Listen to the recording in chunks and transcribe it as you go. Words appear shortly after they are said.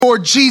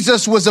Lord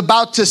Jesus was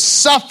about to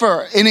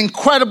suffer an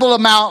incredible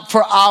amount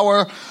for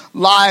our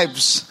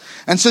lives.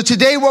 And so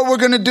today what we're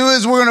going to do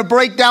is we're going to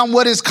break down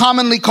what is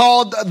commonly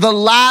called the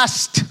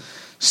Last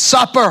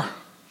Supper.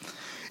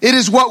 It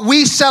is what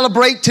we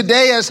celebrate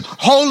today as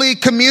Holy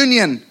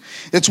Communion.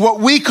 It's what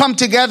we come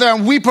together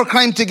and we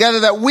proclaim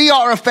together that we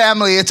are a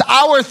family. It's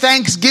our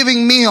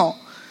Thanksgiving meal.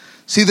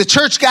 See, the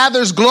church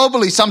gathers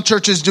globally. Some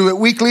churches do it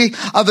weekly,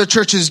 other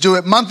churches do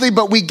it monthly,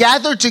 but we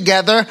gather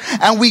together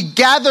and we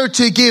gather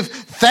to give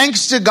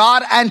thanks to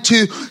God and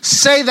to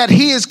say that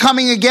He is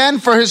coming again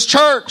for His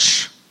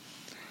church.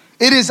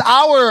 It is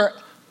our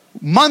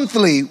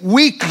monthly,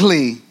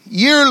 weekly,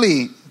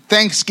 yearly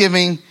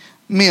Thanksgiving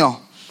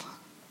meal.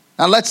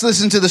 Now let's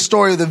listen to the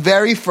story of the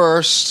very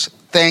first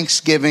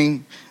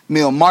Thanksgiving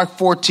meal, Mark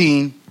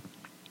 14.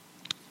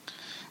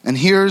 And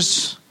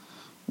here's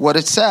what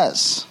it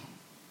says.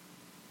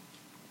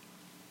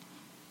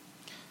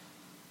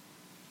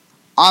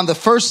 On the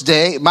first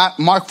day,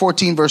 Mark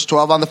 14 verse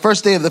 12, on the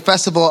first day of the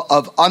festival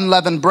of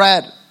unleavened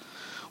bread,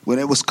 when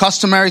it was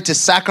customary to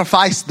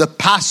sacrifice the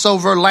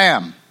Passover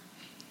lamb,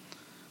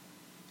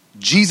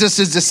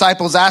 Jesus'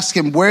 disciples asked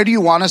him, "Where do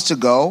you want us to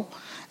go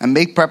and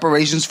make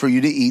preparations for you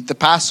to eat the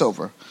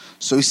Passover?"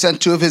 So he sent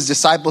two of his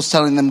disciples,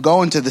 telling them,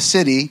 "Go into the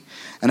city,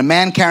 and a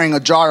man carrying a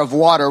jar of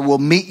water will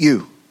meet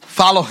you.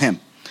 Follow him.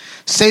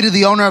 Say to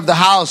the owner of the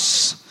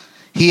house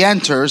he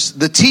enters,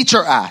 'The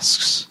teacher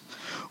asks,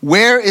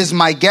 where is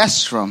my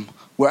guest room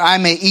where I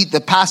may eat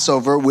the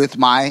Passover with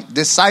my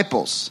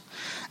disciples?'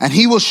 And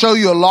he will show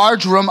you a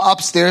large room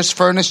upstairs,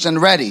 furnished and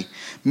ready.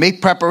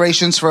 Make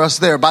preparations for us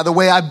there." By the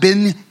way, I've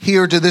been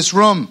here to this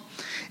room.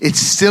 It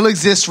still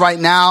exists right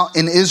now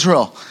in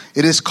Israel.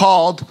 It is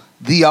called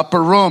the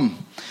Upper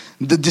Room.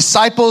 The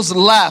disciples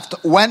left,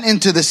 went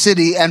into the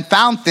city, and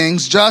found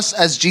things just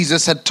as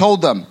Jesus had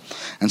told them.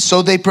 And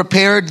so they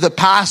prepared the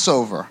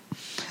Passover.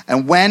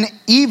 And when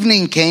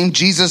evening came,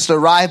 Jesus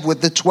arrived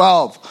with the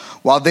 12.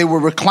 While they were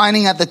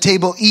reclining at the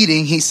table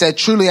eating, he said,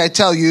 "Truly I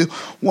tell you,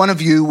 one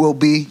of you will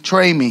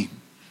betray me,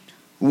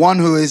 one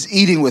who is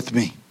eating with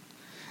me."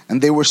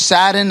 And they were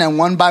saddened, and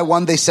one by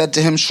one they said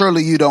to him,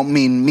 "Surely you don't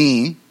mean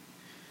me."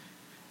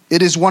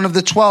 "It is one of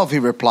the 12, he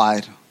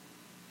replied,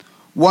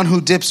 "one who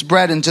dips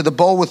bread into the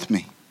bowl with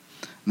me.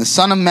 And the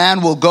Son of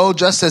Man will go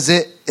just as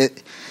it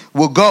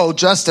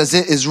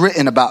is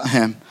written about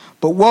him.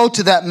 But woe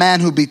to that man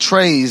who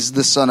betrays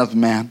the Son of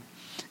Man.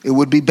 It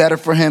would be better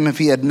for him if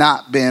he had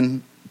not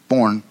been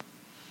born."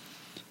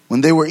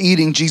 When they were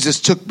eating, Jesus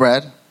took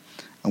bread,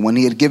 and when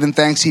he had given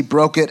thanks, he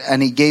broke it,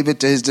 and he gave it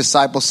to his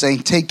disciples,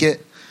 saying, "Take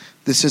it,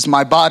 this is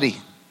my body."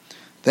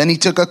 Then he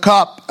took a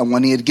cup, and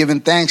when he had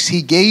given thanks,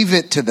 he gave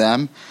it to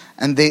them,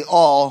 and they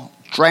all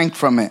drank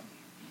from it.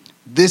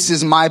 "This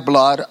is my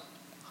blood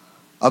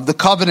of the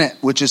covenant,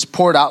 which is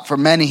poured out for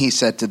many," he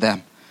said to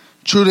them.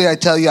 "Truly I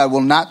tell you, I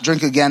will not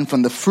drink again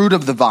from the fruit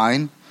of the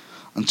vine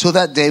until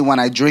that day when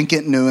I drink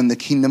it new in the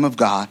kingdom of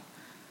God."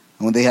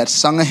 And when they had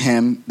sung a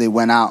hymn, they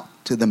went out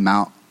to the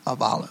Mount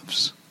of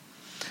Olives.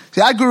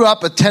 See, I grew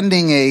up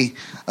attending a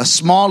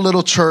small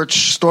little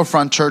church,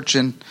 storefront church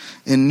in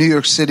New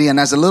York City. And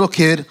as a little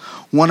kid,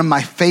 one of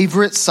my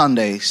favorite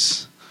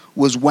Sundays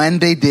was when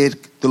they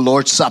did the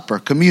Lord's Supper,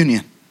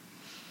 communion.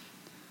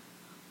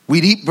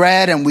 We'd eat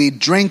bread and we'd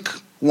drink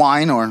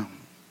wine or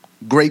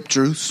grape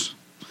juice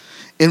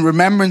in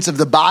remembrance of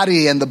the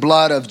body and the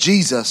blood of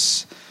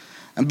Jesus.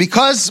 And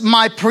because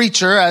my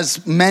preacher,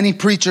 as many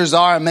preachers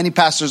are, and many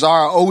pastors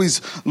are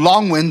always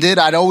long-winded,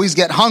 I'd always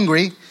get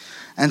hungry.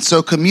 And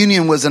so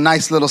communion was a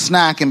nice little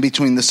snack in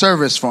between the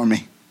service for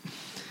me.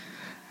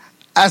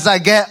 As I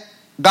got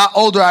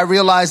older, I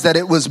realized that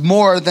it was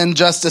more than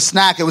just a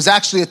snack. It was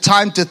actually a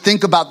time to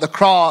think about the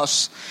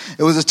cross.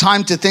 It was a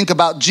time to think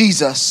about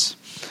Jesus.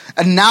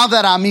 And now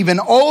that I'm even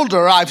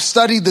older, I've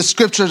studied the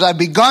scriptures. I've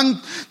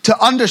begun to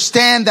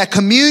understand that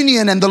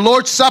communion and the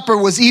Lord's Supper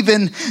was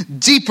even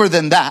deeper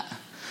than that.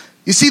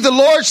 You see, the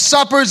Lord's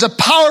Supper is a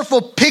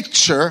powerful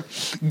picture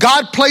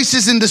God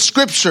places in the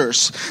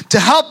scriptures to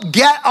help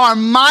get our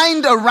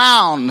mind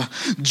around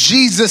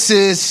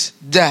Jesus'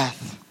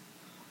 death.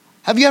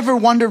 Have you ever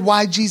wondered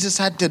why Jesus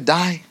had to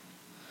die?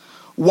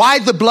 Why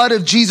the blood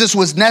of Jesus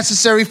was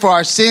necessary for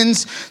our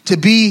sins to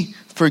be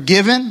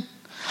forgiven?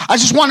 I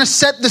just want to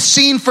set the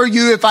scene for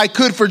you, if I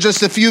could, for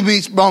just a few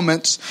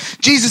moments.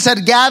 Jesus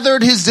had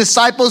gathered his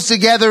disciples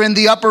together in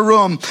the upper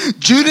room.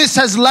 Judas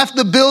has left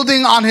the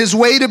building on his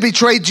way to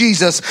betray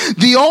Jesus.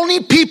 The only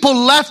people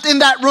left in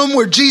that room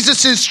were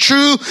Jesus'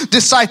 true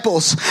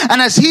disciples.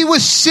 And as he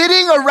was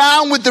sitting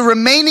around with the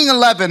remaining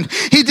 11,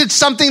 he did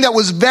something that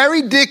was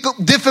very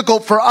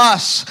difficult for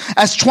us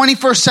as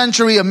 21st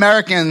century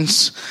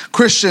Americans,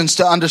 Christians,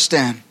 to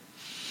understand.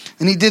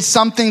 And he did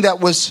something that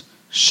was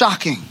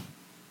shocking.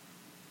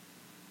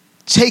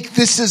 "Take,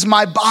 this is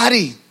my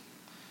body."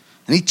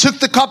 And he took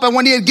the cup, and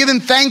when he had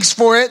given thanks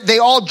for it, they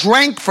all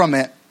drank from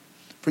it.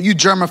 For you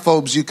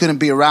germaphobes, you couldn't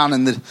be around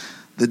in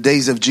the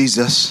days of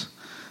Jesus.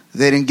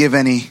 They didn't give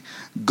any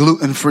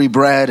gluten-free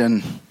bread,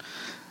 and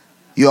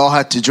you all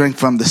had to drink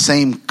from the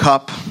same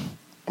cup.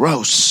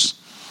 Gross.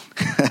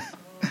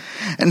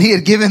 And he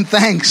had given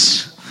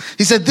thanks.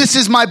 He said, "This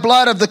is my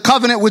blood of the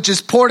covenant, which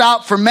is poured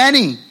out for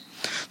many.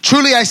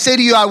 Truly I say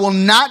to you, I will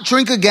not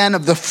drink again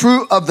of the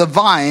fruit of the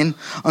vine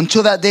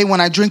until that day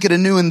when I drink it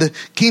anew in the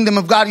kingdom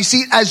of God." You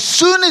see, as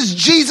soon as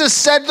Jesus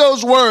said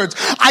those words,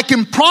 I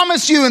can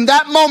promise you in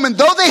that moment,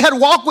 though they had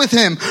walked with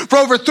him for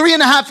over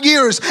 3.5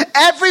 years,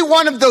 every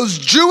one of those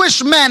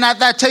Jewish men at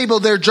that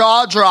table, their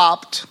jaw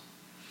dropped.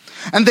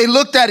 And they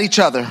looked at each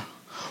other.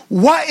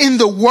 What in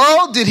the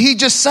world did he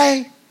just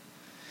say?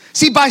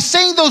 See, by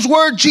saying those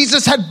words,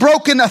 Jesus had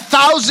broken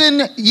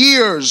 1,000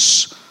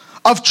 years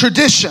of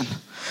tradition,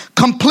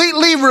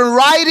 completely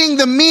rewriting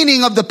the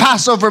meaning of the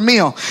Passover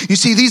meal. You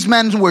see, these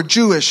men were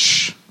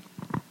Jewish.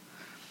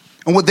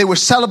 And what they were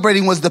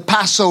celebrating was the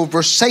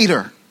Passover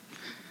Seder.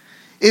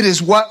 It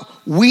is what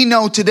we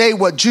know today,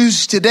 what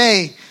Jews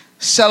today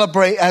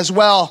celebrate as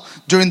well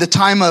during the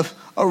time of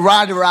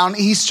right around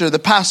Easter, the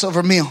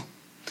Passover meal.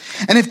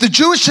 And if the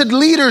Jewish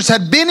leaders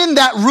had been in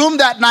that room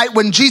that night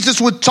when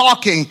Jesus was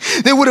talking,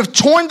 they would have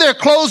torn their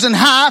clothes in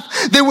half.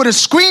 They would have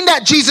screamed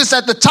at Jesus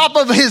at the top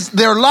of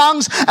their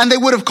lungs, and they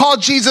would have called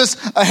Jesus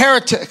a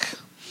heretic.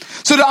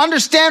 So to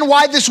understand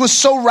why this was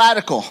so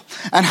radical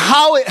and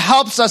how it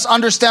helps us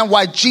understand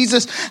why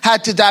Jesus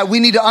had to die, we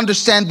need to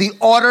understand the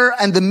order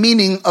and the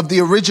meaning of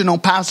the original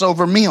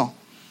Passover meal.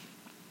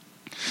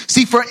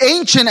 See, for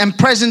ancient and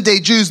present day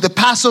Jews, the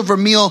Passover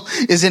meal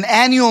is an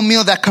annual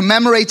meal that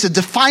commemorates a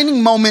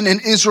defining moment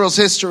in Israel's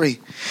history.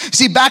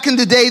 See, back in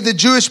the day, the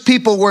Jewish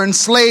people were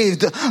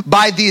enslaved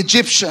by the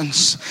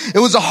Egyptians. It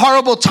was a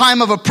horrible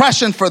time of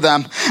oppression for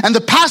them. And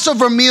the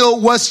Passover meal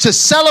was to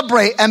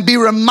celebrate and be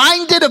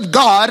reminded of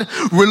God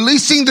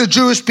releasing the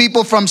Jewish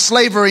people from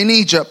slavery in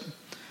Egypt.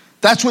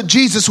 That's what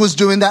Jesus was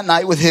doing that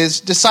night with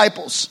his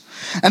disciples.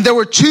 And there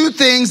were two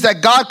things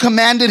that God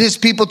commanded his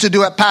people to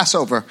do at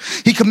Passover.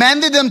 He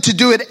commanded them to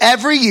do it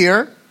every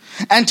year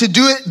and to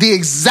do it the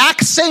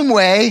exact same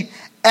way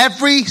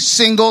every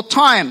single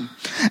time.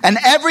 And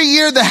every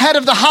year the head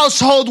of the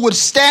household would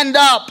stand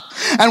up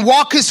and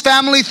walk his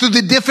family through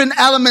the different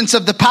elements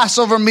of the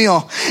Passover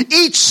meal.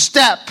 Each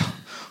step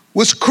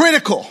was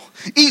critical.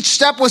 Each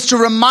step was to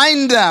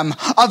remind them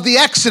of the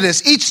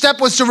Exodus. Each step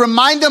was to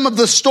remind them of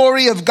the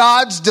story of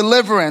God's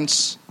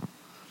deliverance.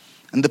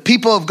 And the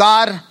people of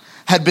God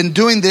had been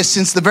doing this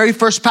since the very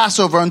first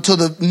Passover until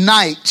the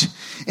night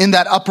in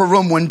that upper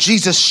room when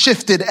Jesus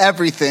shifted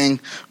everything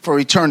for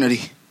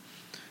eternity.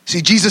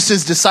 See,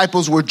 Jesus'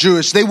 disciples were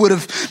Jewish. They would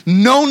have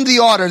known the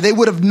order. They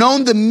would have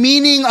known the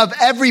meaning of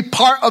every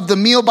part of the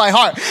meal by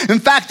heart. In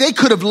fact, they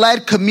could have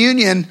led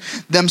communion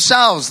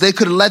themselves. They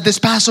could have led this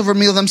Passover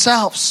meal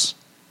themselves.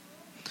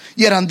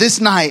 Yet on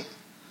this night,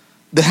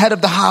 the head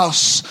of the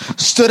house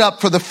stood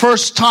up for the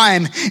first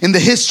time in the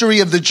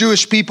history of the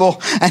Jewish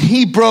people, and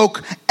he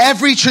broke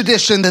every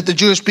tradition that the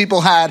Jewish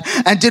people had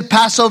and did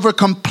Passover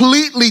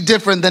completely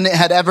different than it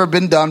had ever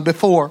been done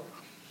before.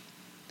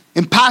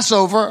 In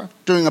Passover,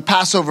 during a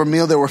Passover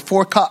meal, there were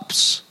 4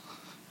 cups.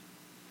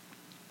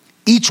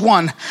 Each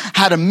one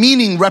had a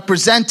meaning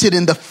represented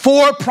in the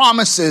 4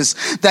 promises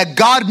that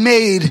God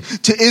made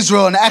to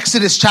Israel in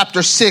Exodus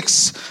chapter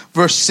 6,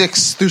 verse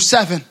 6 through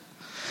 7.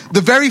 The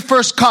very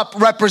first cup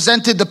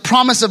represented the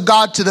promise of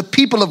God to the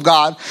people of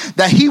God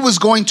that he was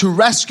going to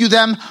rescue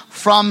them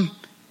from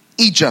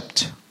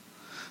Egypt.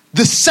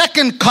 The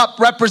second cup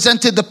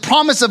represented the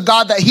promise of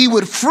God that he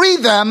would free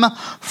them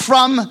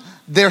from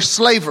their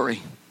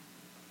slavery.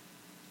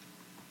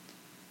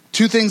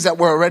 2 things that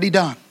were already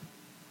done.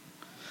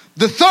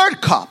 The third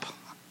cup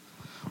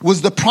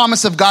was the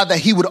promise of God that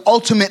he would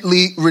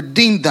ultimately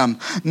redeem them,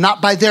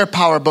 not by their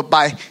power, but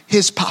by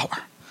his power.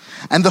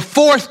 And the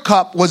fourth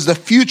cup was the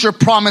future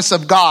promise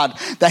of God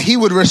that he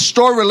would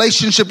restore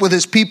relationship with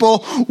his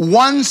people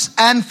once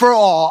and for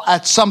all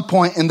at some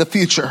point in the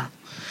future.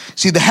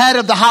 See, the head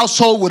of the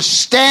household would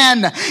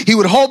stand, he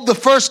would hold the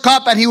first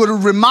cup, and he would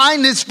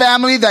remind his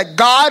family that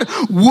God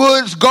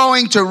was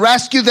going to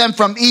rescue them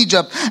from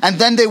Egypt. And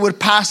then they would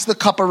pass the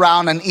cup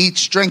around and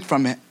each drink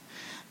from it.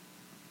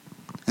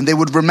 And they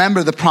would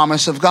remember the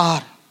promise of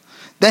God.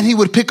 Then he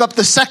would pick up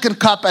the second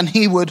cup and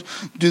he would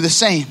do the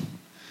same.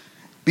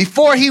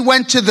 Before he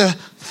went to the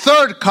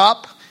third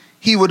cup,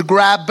 he would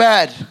grab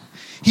bread.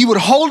 He would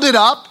hold it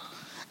up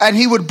and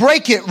he would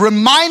break it,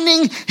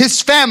 reminding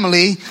his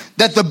family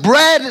that the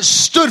bread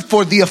stood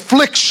for the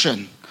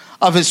affliction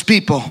of his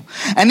people.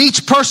 And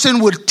each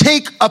person would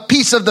take a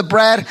piece of the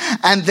bread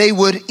and they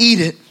would eat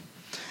it.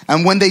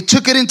 And when they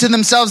took it into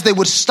themselves, they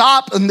would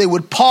stop and they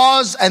would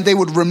pause and they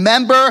would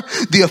remember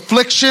the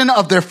affliction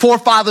of their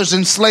forefathers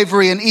in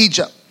slavery in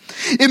Egypt.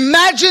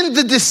 Imagine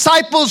the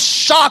disciples'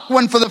 shock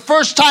when for the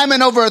first time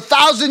in over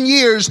 1,000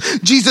 years,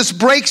 Jesus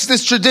breaks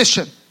this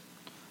tradition.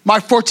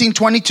 Mark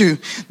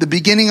 14:22, the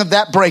beginning of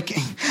that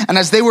breaking. And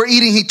as they were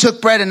eating, he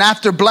took bread and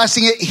after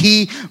blessing it,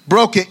 he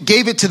broke it,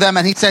 gave it to them,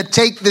 and he said,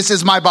 "Take, this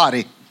is my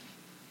body."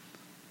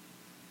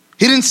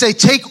 He didn't say,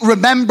 "Take,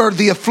 remember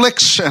the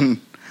affliction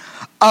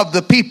of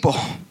the people."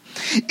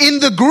 In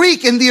the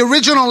Greek, in the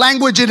original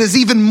language, it is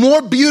even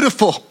more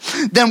beautiful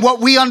than what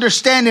we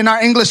understand in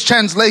our English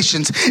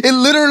translations. It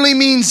literally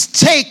means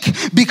take,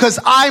 because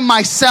I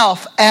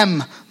myself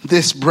am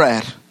this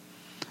bread.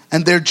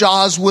 And their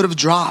jaws would have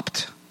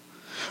dropped.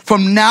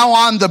 From now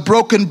on, the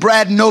broken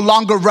bread no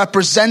longer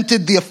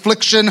represented the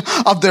affliction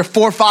of their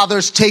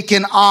forefathers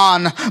taken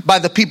on by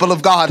the people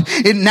of God.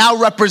 It now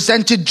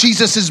represented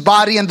Jesus'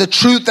 body and the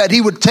truth that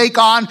he would take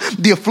on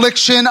the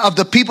affliction of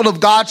the people of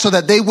God so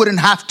that they wouldn't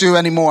have to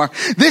anymore.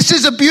 This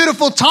is a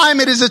beautiful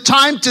time. It is a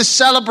time to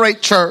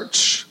celebrate,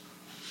 church.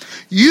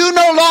 You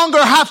no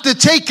longer have to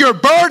take your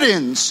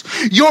burdens,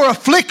 your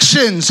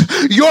afflictions,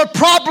 your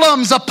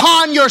problems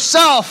upon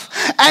yourself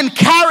and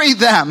carry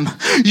them.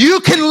 You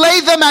can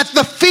lay them at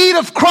the feet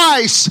of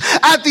Christ,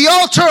 at the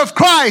altar of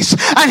Christ,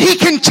 and he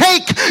can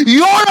take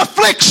your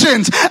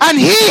afflictions, and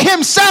he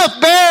himself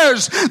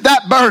bears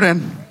that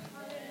burden.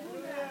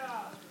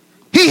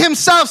 He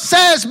himself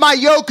says, my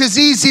yoke is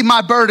easy,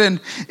 my burden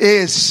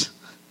is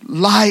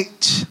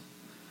light.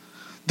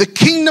 The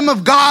kingdom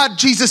of God,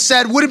 Jesus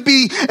said, wouldn't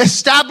be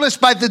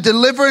established by the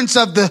deliverance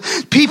of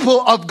the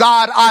people of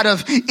God out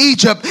of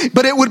Egypt,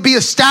 but it would be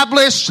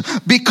established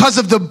because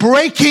of the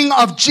breaking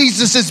of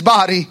Jesus'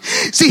 body.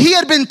 See, he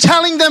had been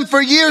telling them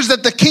for years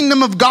that the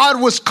kingdom of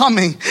God was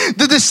coming.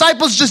 The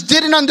disciples just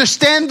didn't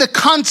understand the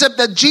concept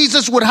that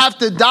Jesus would have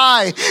to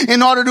die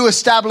in order to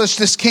establish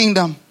this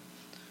kingdom.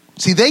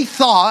 See, they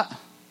thought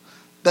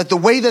that the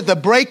way that the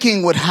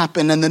breaking would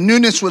happen and the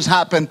newness would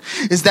happen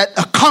is that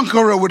a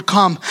conqueror would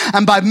come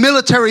and by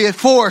military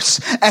force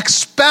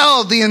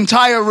expel the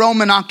entire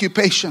Roman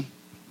occupation.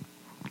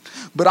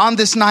 But on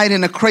this night,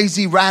 in a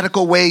crazy,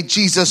 radical way,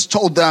 Jesus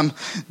told them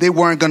they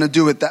weren't going to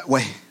do it that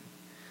way.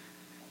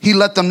 He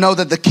let them know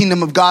that the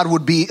kingdom of God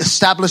would be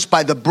established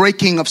by the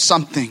breaking of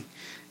something,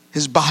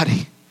 his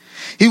body.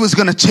 He was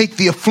going to take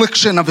the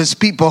affliction of his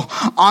people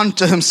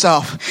onto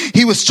himself.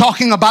 He was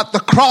talking about the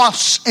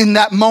cross in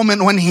that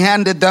moment when he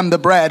handed them the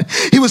bread.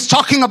 He was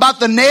talking about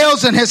the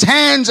nails in his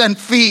hands and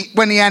feet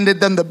when he handed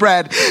them the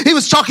bread. He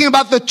was talking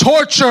about the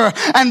torture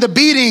and the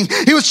beating.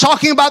 He was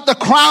talking about the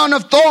crown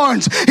of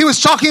thorns. He was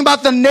talking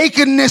about the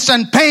nakedness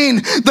and pain.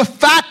 The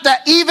fact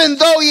that even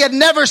though he had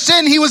never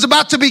sinned, he was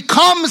about to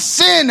become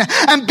sin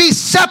and be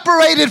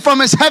separated from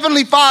his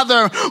heavenly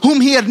Father,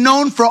 whom he had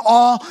known for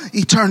all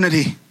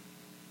eternity.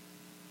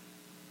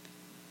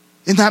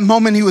 In that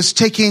moment, he was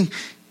taking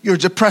your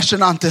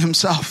depression onto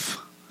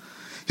himself.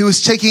 He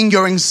was taking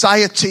your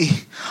anxiety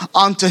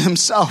onto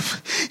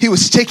himself. He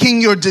was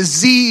taking your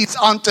disease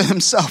onto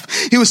himself.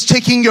 He was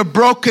taking your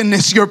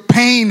brokenness, your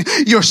pain,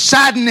 your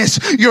sadness,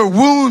 your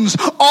wounds,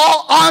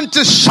 all onto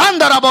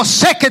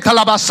Shandaraboseke,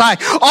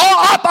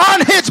 all up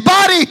on his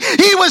body.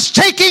 He was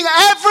taking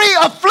every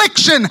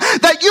affliction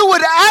that you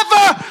would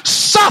ever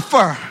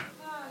suffer.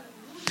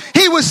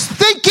 He was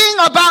thinking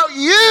about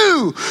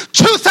you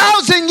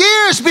 2,000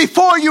 years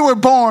before you were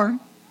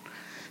born.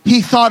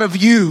 He thought of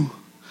you,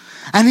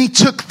 and he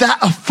took that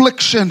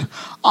affliction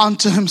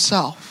onto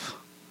himself.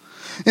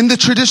 In the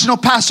traditional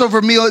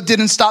Passover meal, it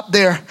didn't stop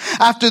there.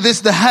 After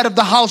this, the head of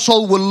the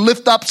household would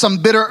lift up some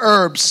bitter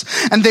herbs,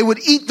 and they would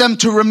eat them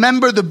to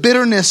remember the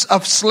bitterness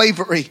of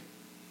slavery.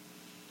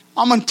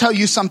 I'm going to tell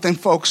you something,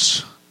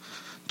 folks.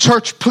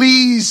 Church,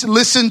 please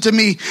listen to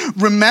me.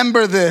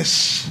 Remember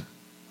this.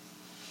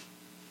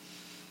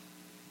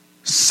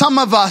 Some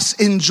of us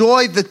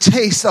enjoy the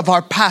taste of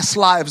our past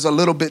lives a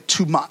little bit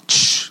too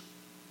much.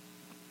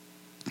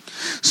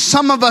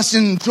 Some of us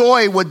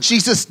enjoy what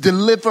Jesus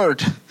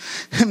delivered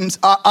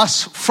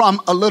us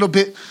from a little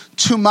bit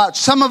too much.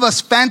 Some of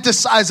us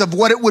fantasize of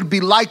what it would be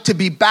like to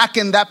be back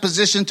in that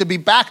position, to be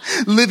back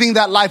living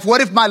that life.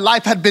 What if my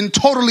life had been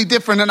totally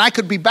different and I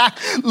could be back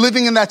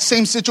living in that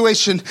same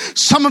situation?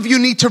 Some of you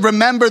need to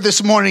remember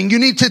this morning. You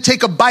need to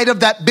take a bite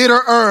of that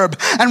bitter herb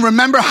and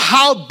remember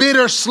how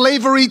bitter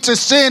slavery to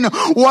sin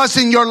was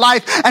in your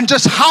life and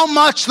just how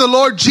much the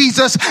Lord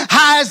Jesus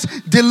has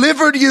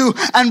delivered you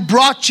and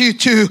brought you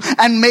to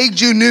and made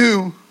you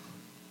new.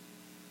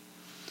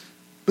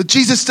 But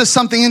Jesus does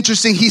something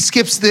interesting. He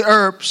skips the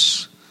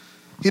herbs.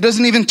 He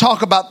doesn't even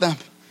talk about them.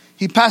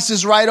 He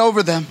passes right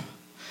over them.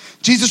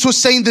 Jesus was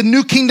saying the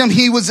new kingdom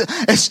he was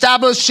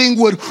establishing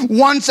would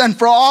once and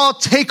for all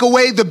take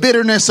away the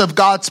bitterness of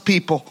God's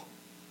people.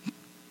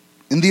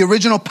 In the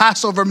original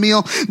Passover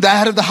meal, the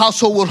head of the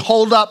household would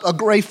hold up a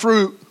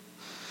grapefruit,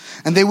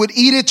 and they would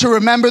eat it to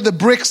remember the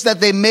bricks that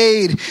they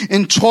made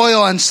in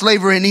toil and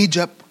slavery in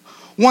Egypt.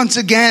 Once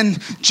again,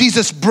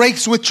 Jesus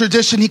breaks with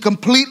tradition. He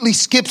completely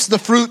skips the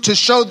fruit to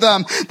show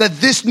them that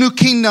this new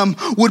kingdom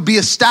would be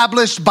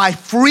established by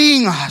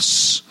freeing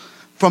us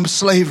from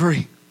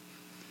slavery.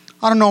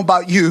 I don't know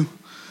about you,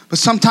 but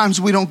sometimes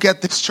we don't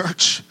get this,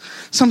 church.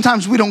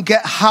 Sometimes we don't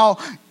get how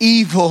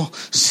evil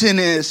sin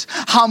is,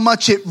 how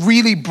much it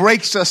really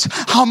breaks us,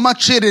 how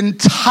much it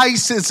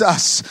entices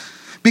us,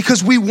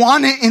 because we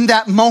want it in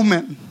that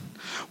moment.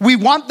 We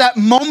want that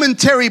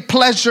momentary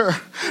pleasure.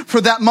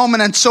 for that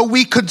moment. And so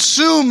we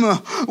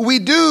consume, we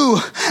do,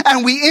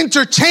 and we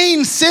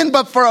entertain sin,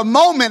 but for a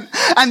moment.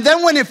 And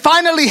then when it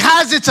finally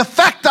has its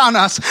effect on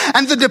us,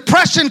 and the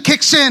depression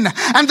kicks in,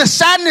 and the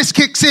sadness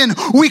kicks in,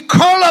 we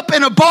curl up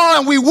in a ball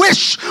and we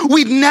wish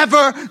we'd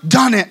never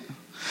done it.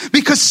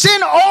 Because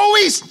sin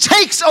always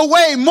takes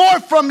away more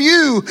from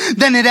you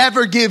than it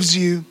ever gives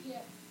you.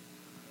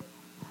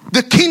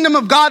 The kingdom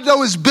of God,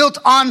 though, is built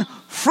on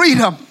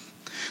freedom.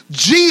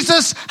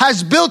 Jesus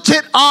has built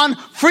it on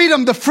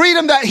freedom, the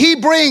freedom that he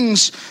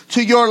brings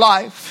to your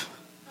life.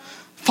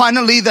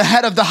 Finally, the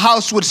head of the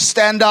house would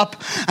stand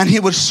up and he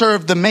would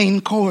serve the main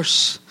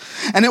course.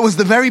 And it was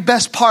the very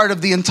best part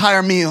of the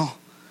entire meal.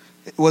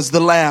 It was the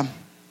lamb.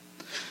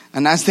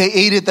 And as they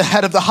ate it, the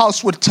head of the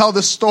house would tell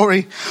the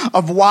story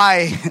of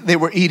why they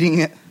were eating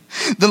it.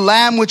 The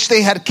lamb which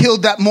they had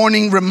killed that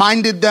morning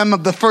reminded them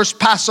of the first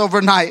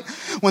Passover night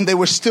when they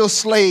were still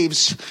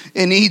slaves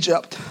in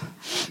Egypt.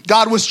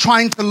 God was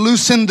trying to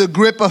loosen the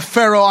grip of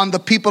Pharaoh on the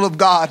people of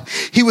God.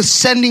 He was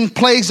sending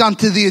plagues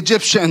onto the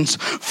Egyptians.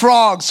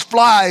 Frogs,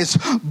 flies,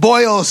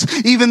 boils,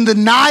 even the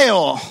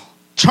Nile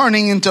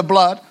turning into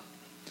blood.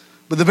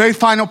 But the very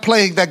final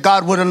plague that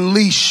God would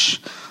unleash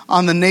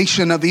on the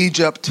nation of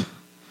Egypt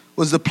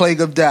was the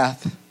plague of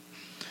death.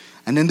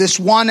 And in this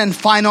one and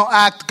final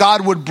act,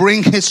 God would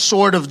bring his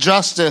sword of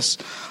justice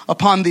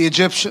upon the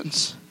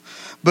Egyptians.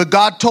 But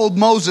God told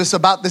Moses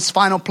about this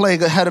final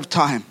plague ahead of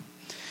time.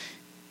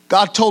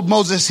 God told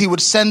Moses he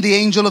would send the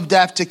angel of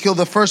death to kill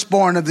the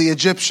firstborn of the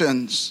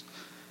Egyptians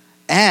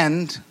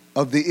and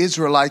of the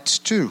Israelites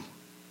too.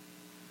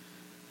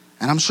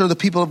 And I'm sure the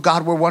people of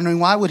God were wondering,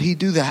 why would he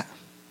do that?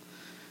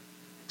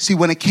 See,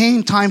 when it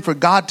came time for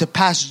God to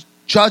pass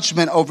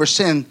judgment over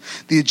sin,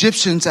 the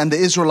Egyptians and the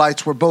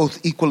Israelites were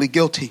both equally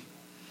guilty.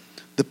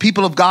 The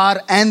people of God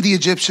and the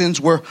Egyptians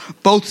were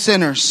both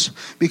sinners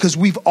because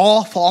we've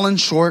all fallen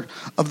short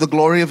of the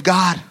glory of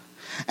God.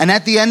 And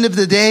at the end of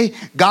the day,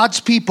 God's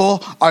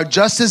people are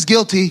just as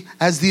guilty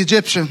as the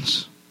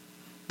Egyptians.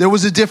 There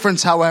was a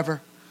difference,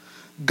 however.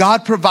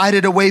 God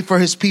provided a way for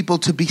his people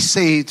to be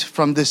saved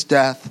from this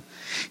death.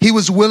 He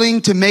was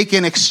willing to make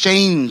an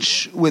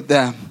exchange with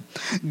them.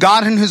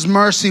 God in his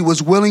mercy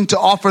was willing to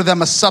offer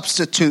them a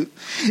substitute.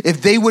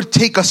 If they would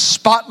take a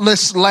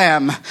spotless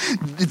lamb,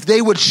 if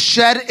they would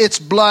shed its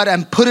blood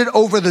and put it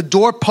over the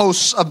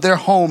doorposts of their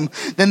home,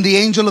 then the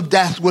angel of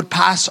death would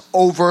pass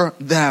over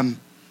them.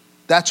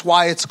 That's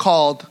why it's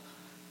called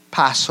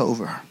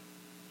Passover.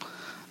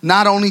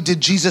 Not only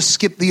did Jesus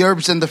skip the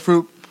herbs and the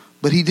fruit,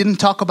 but he didn't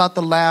talk about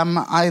the lamb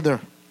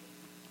either.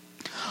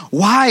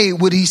 Why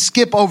would he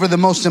skip over the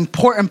most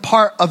important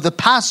part of the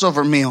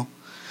Passover meal?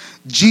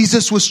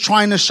 Jesus was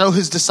trying to show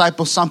his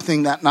disciples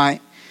something that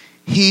night.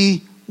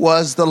 He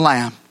was the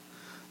lamb.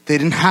 They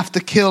didn't have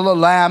to kill a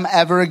lamb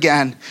ever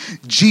again.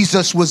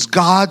 Jesus was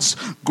God's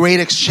great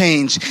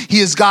exchange. He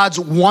is God's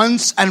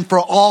once and for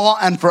all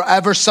and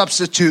forever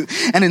substitute.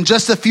 And in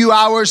just a few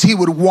hours, he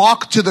would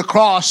walk to the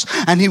cross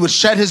and he would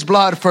shed his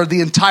blood for the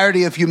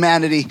entirety of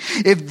humanity.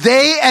 If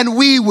they and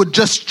we would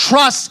just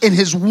trust in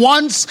his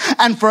once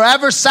and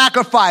forever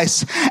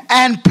sacrifice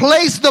and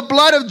place the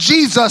blood of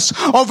Jesus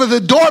over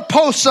the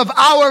doorposts of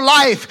our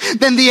life,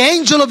 then the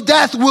angel of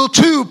death will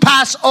too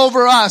pass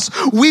over us.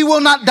 We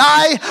will not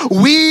die.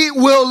 We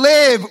will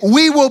live.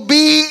 We will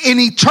be in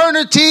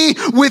eternity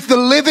with the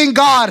living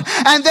God.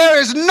 And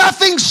there is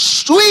nothing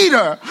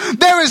sweeter,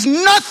 there is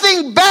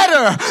nothing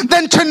better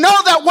than to know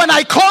that when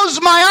I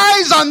close my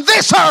eyes on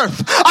this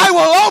earth, I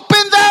will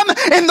open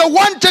them in the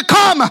one to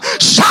come,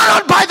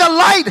 shadowed by the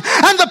light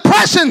and the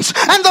presence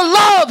and the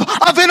love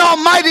of an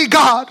almighty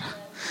God.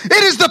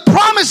 It is the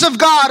promise of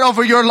God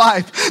over your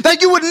life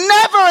that you would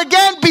never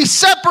again be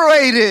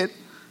separated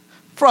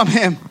from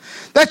him.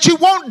 That you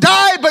won't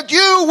die, but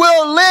you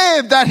will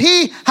live. That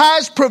he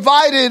has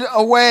provided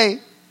a way.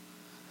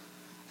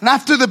 And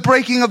after the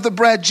breaking of the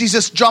bread,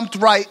 Jesus jumped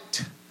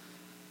right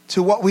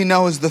to what we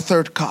know as the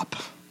third cup.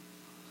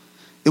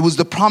 It was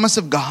the promise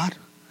of God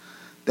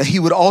that he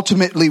would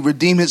ultimately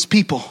redeem his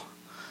people.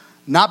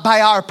 Not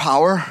by our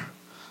power,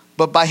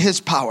 but by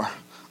his power.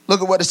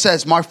 Look at what it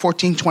says, Mark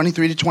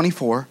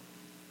 14:23-24.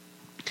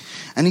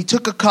 And he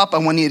took a cup,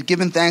 and when he had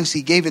given thanks,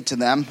 he gave it to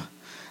them,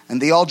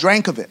 and they all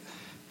drank of it.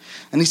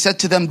 And he said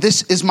to them,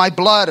 "This is my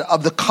blood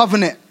of the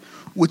covenant,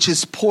 which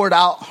is poured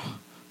out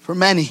for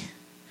many."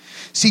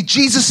 See,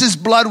 Jesus'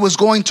 blood was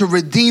going to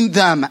redeem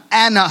them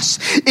and us.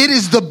 It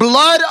is the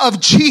blood of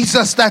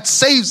Jesus that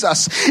saves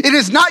us. It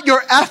is not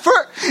your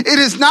effort. It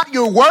is not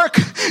your work.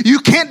 You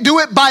can't do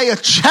it by a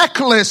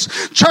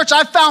checklist. Church,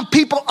 I found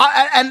people,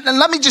 and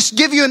let me just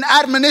give you an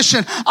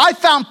admonition. I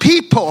found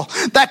people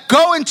that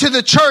go into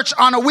the church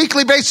on a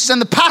weekly basis, and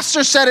the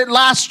pastor said it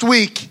last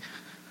week.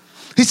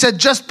 He said,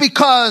 just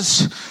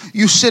because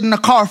you sit in a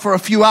car for a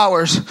few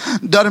hours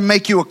doesn't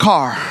make you a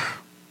car.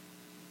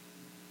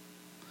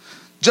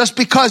 Just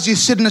because you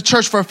sit in a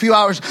church for a few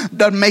hours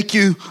doesn't make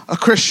you a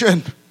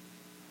Christian.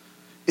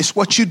 It's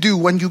what you do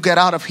when you get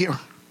out of here.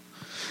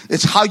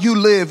 It's how you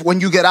live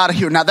when you get out of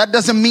here. Now, that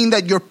doesn't mean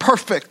that you're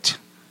perfect,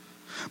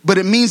 but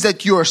it means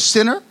that you're a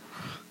sinner.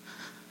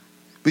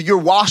 But you're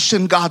washed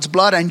in God's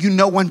blood and you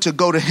know when to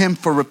go to him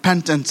for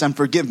repentance and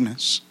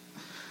forgiveness.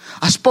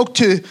 I spoke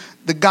to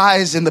the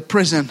guys in the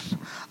prison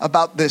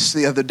about this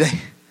the other day.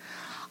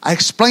 I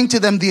explained to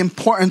them the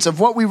importance of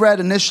what we read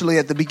initially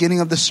at the beginning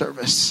of the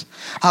service.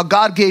 How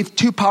God gave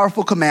two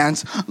powerful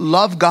commands,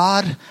 love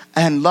God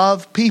and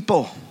love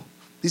people.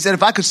 He said,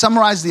 if I could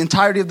summarize the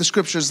entirety of the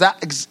scriptures,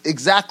 that's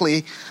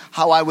exactly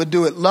how I would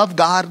do it. Love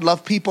God,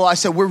 love people. I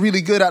said, we're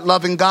really good at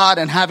loving God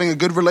and having a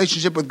good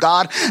relationship with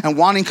God and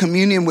wanting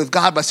communion with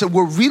God. But I said,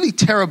 we're really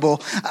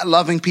terrible at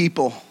loving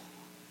people.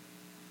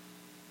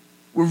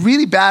 We're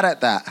really bad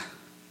at that.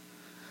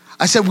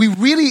 I said, we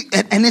really,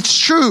 and it's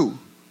true,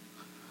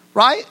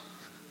 right?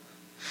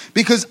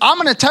 Because I'm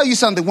going to tell you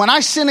something. When I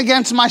sin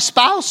against my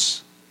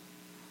spouse,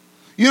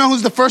 you know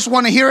who's the first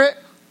one to hear it?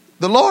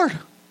 The Lord.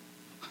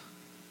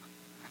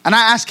 And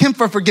I ask him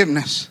for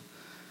forgiveness.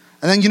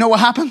 And then you know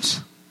what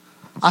happens?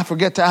 I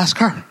forget to ask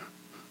her.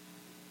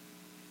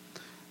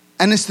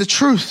 And it's the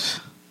truth.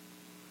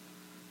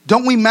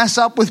 Don't we mess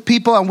up with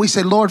people and we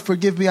say, Lord,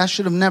 forgive me. I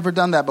should have never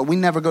done that. But we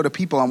never go to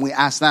people and we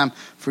ask them,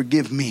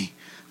 forgive me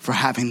for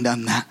having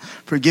done that.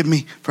 Forgive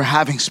me for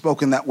having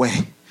spoken that way.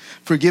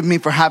 Forgive me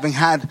for having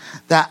had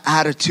that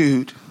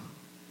attitude.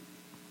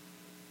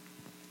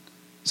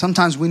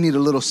 Sometimes we need a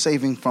little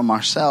saving from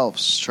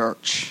ourselves,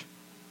 church.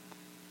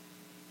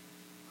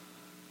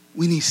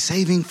 We need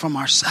saving from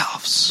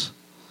ourselves.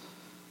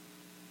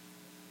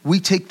 We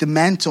take the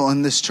mantle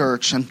in this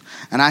church, and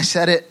I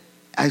said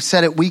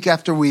it week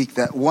after week,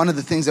 that one of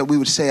the things that we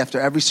would say after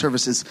every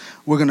service is,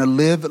 we're going to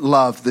live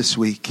love this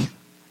week.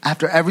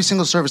 After every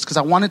single service, because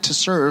I wanted to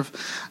serve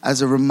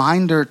as a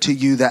reminder to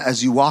you that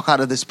as you walk out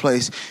of this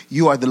place,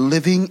 you are the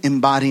living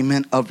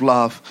embodiment of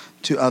love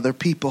to other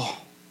people.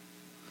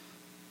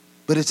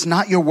 But it's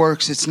not your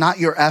works, it's not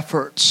your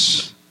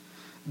efforts.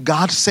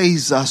 God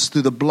saves us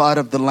through the blood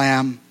of the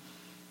Lamb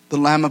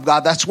of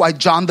God. That's why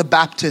John the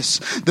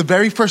Baptist, the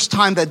very first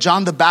time that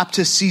John the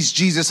Baptist sees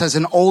Jesus as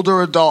an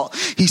older adult,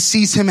 he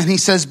sees him and he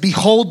says,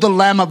 behold the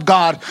Lamb of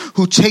God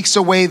who takes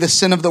away the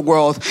sin of the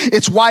world.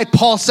 It's why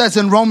Paul says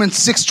in Romans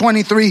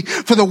 6:23,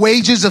 for the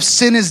wages of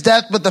sin is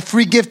death, but the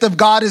free gift of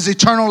God is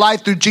eternal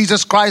life through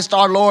Jesus Christ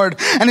our Lord.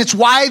 And it's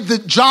why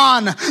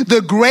John,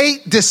 the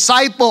great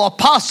disciple,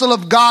 apostle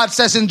of God,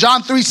 says in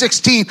John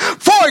 3:16,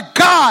 for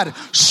God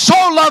so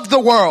loved the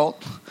world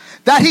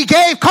that he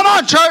gave, come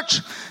on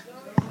church,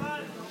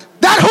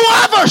 that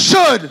whoever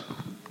should.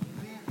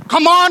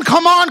 Come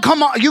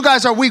on. You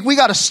guys are weak. We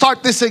got to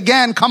start this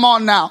again. Come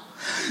on now.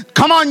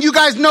 Come on, you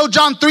guys know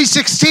John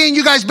 3:16.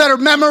 You guys better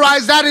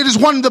memorize that. It is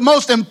one of the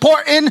most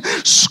important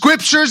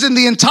scriptures in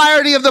the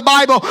entirety of the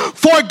Bible.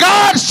 For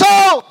God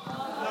so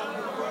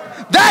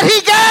that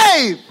he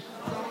gave,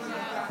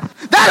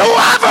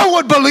 that whoever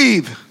would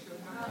believe,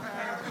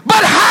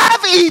 but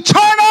have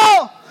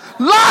eternal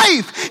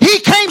life. He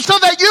came so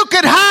that you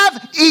could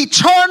have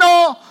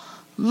eternal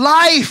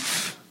life.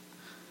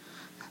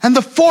 And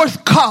the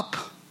fourth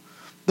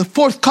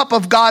cup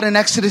of God in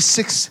Exodus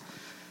 6,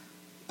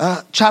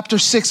 chapter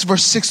 6,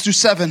 verse 6 through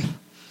 7,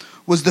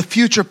 was the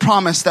future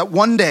promise that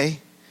one day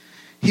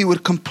he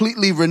would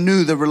completely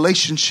renew the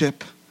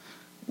relationship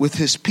with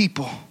his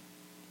people.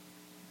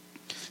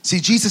 See,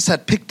 Jesus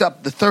had picked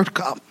up the third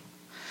cup,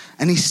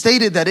 and he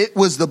stated that it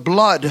was the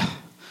blood,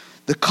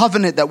 the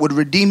covenant that would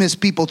redeem his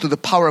people through the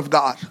power of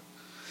God.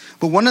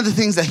 But one of the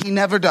things that he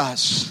never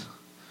does,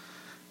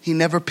 he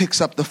never picks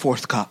up the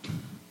fourth cup.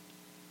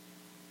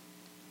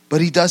 But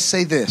he does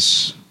say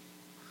this.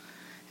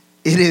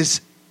 It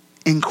is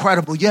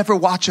incredible. You ever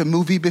watch a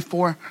movie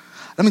before?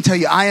 Let me tell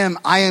you, I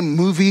am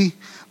movie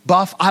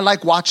buff. I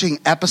like watching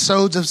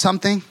episodes of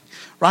something,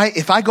 right?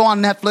 If I go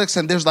on Netflix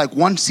and there's like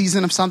one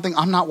season of something,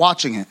 I'm not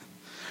watching it,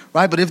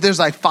 right? But if there's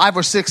like 5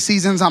 or 6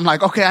 seasons, I'm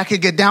like, okay, I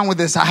could get down with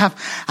this. I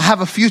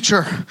have a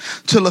future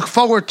to look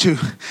forward to.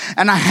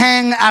 And I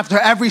hang after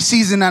every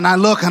season and I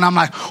look and I'm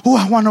like, oh,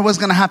 I wonder what's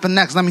going to happen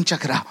next. Let me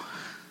check it out.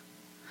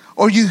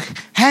 Or you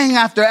hang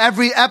after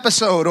every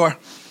episode. Or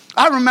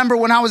I remember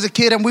when I was a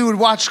kid and we would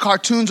watch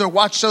cartoons or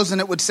watch shows and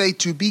it would say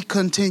to be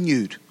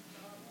continued.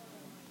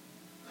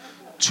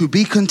 To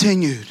be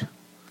continued.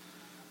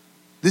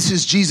 This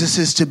is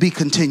Jesus's to be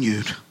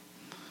continued.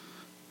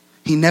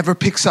 He never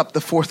picks up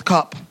the fourth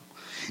cup.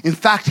 In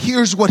fact,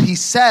 here's what he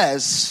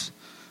says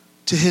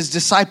to his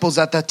disciples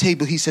at that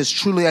table. He says,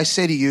 truly I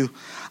say to you,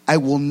 I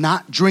will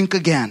not drink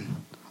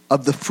again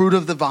of the fruit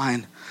of the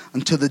vine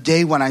until the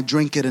day when I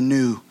drink it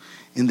anew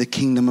in the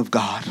kingdom of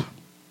God.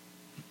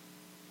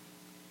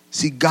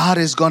 See, God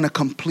is going to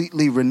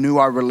completely renew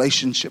our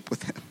relationship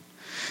with him.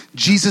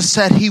 Jesus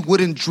said he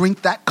wouldn't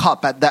drink that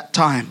cup at that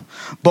time,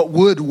 but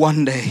would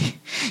one day.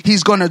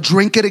 He's going to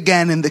drink it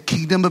again in the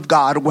kingdom of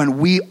God when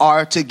we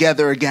are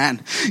together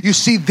again. You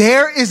see,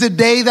 there is a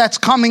day that's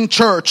coming,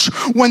 church,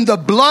 when the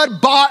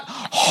blood-bought,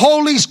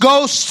 Holy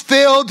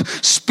Ghost-filled,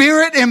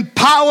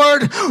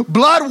 Spirit-empowered,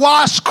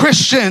 blood-washed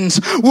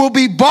Christians will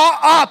be brought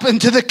up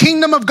into the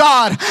kingdom of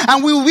God,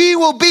 and we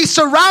will be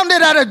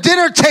surrounded at a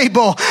dinner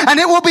table,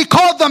 and it will be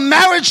called the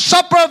marriage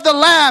supper of the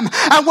Lamb,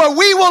 and where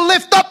we will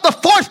lift up the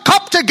fourth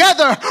cup together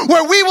together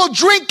where we will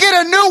drink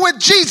it anew with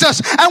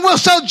Jesus and we'll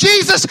say,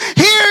 Jesus,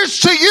 here's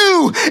to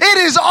you. It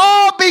is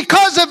all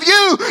because of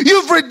you.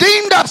 You've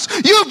redeemed us.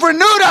 You've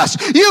renewed us.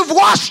 You've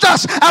washed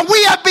us. And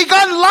we have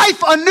begun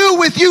life anew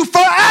with you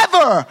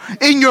forever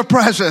in your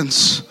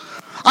presence.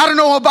 I don't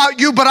know about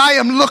you, but I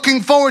am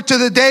looking forward to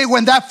the day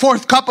when that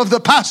fourth cup of the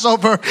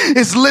Passover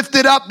is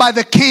lifted up by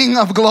the King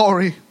of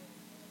glory.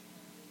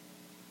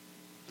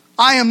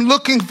 I am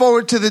looking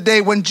forward to the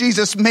day when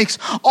Jesus makes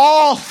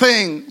all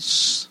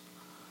things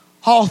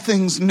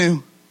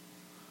new.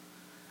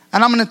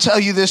 And I'm going to tell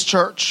you this,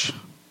 church.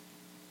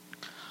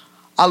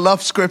 I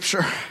love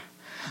Scripture.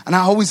 And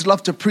I always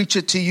love to preach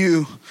it to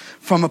you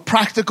from a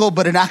practical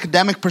but an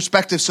academic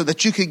perspective so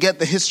that you could get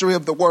the history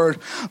of the word.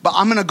 But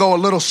I'm going to go a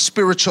little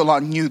spiritual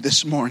on you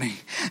this morning.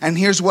 And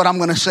here's what I'm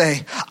going to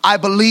say. I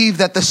believe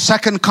that the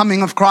second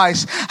coming of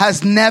Christ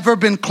has never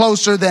been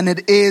closer than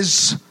it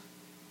is.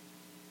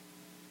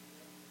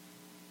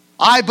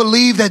 I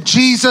believe that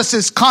Jesus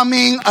is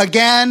coming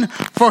again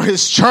for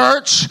his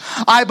church.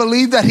 I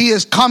believe that he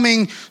is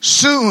coming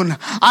soon.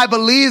 I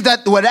believe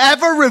that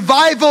whatever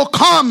revival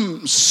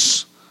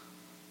comes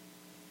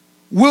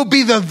will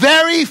be the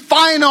very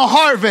final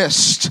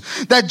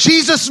harvest, that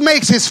Jesus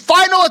makes his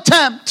final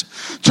attempt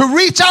to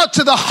reach out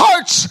to the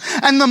hearts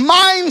and the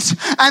minds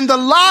and the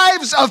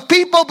lives of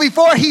people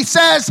before he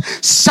says,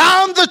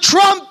 sound the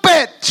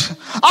trumpet.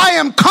 I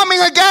am coming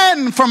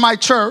again for my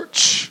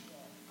church.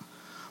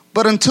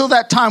 But until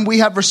that time, we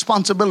have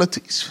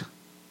responsibilities.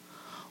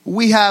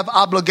 We have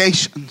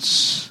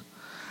obligations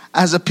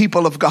as a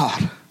people of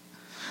God.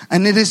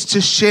 And it is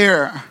to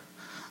share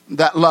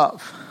that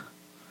love.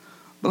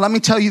 But let me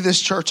tell you this,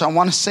 church. I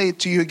want to say it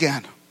to you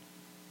again.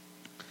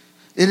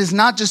 It is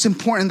not just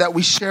important that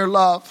we share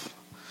love,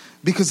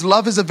 because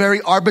love is a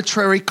very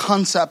arbitrary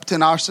concept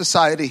in our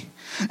society.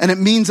 And it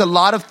means a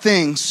lot of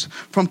things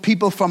from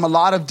people from a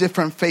lot of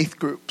different faith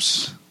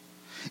groups.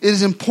 It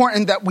is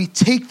important that we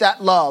take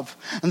that love,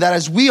 and that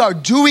as we are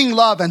doing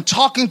love and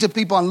talking to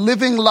people and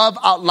living love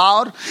out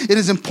loud, it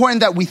is important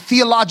that we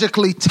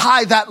theologically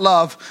tie that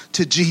love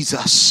to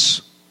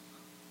Jesus.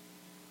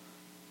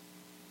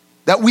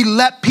 That we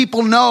let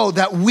people know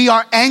that we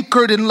are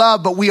anchored in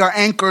love, but we are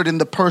anchored in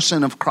the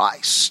person of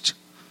Christ.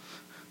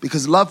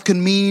 Because love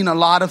can mean a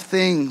lot of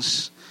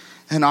things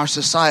in our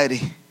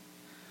society.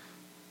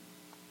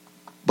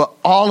 But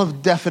all of the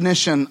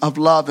definition of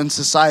love in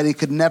society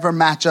could never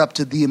match up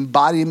to the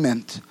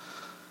embodiment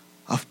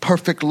of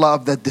perfect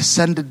love that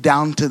descended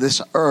down to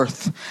this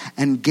earth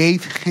and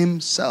gave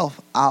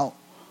himself out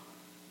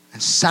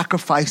and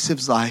sacrificed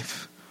his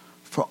life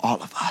for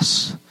all of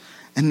us.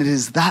 And it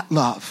is that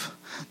love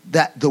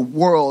that the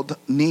world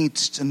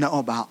needs to know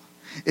about.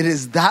 It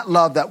is that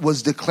love that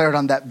was declared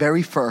on that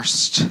very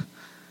first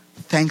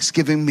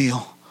Thanksgiving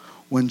meal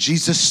when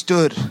Jesus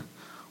stood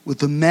with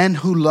the men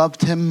who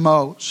loved him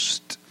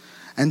most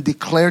and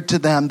declared to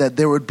them that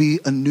there would be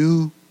a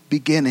new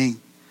beginning,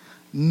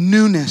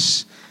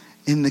 newness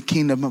in the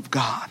kingdom of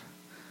God.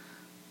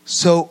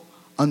 So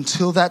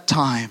until that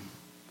time,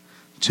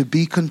 to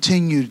be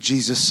continued,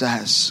 Jesus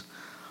says,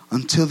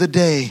 until the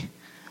day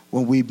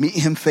when we meet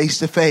him face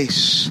to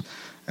face,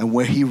 and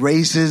where he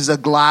raises a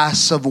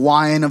glass of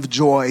wine of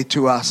joy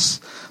to us,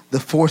 the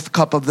fourth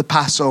cup of the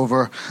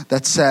Passover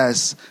that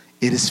says,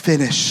 it is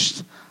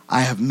finished.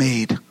 I have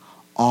made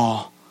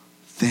all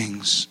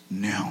things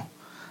new.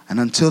 And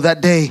until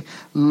that day,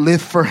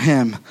 live for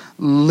him.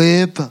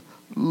 Live,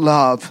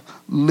 love.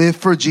 Live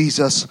for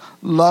Jesus.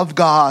 Love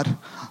God.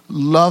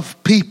 Love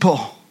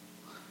people.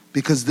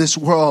 Because this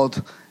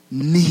world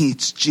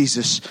needs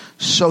Jesus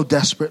so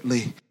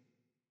desperately.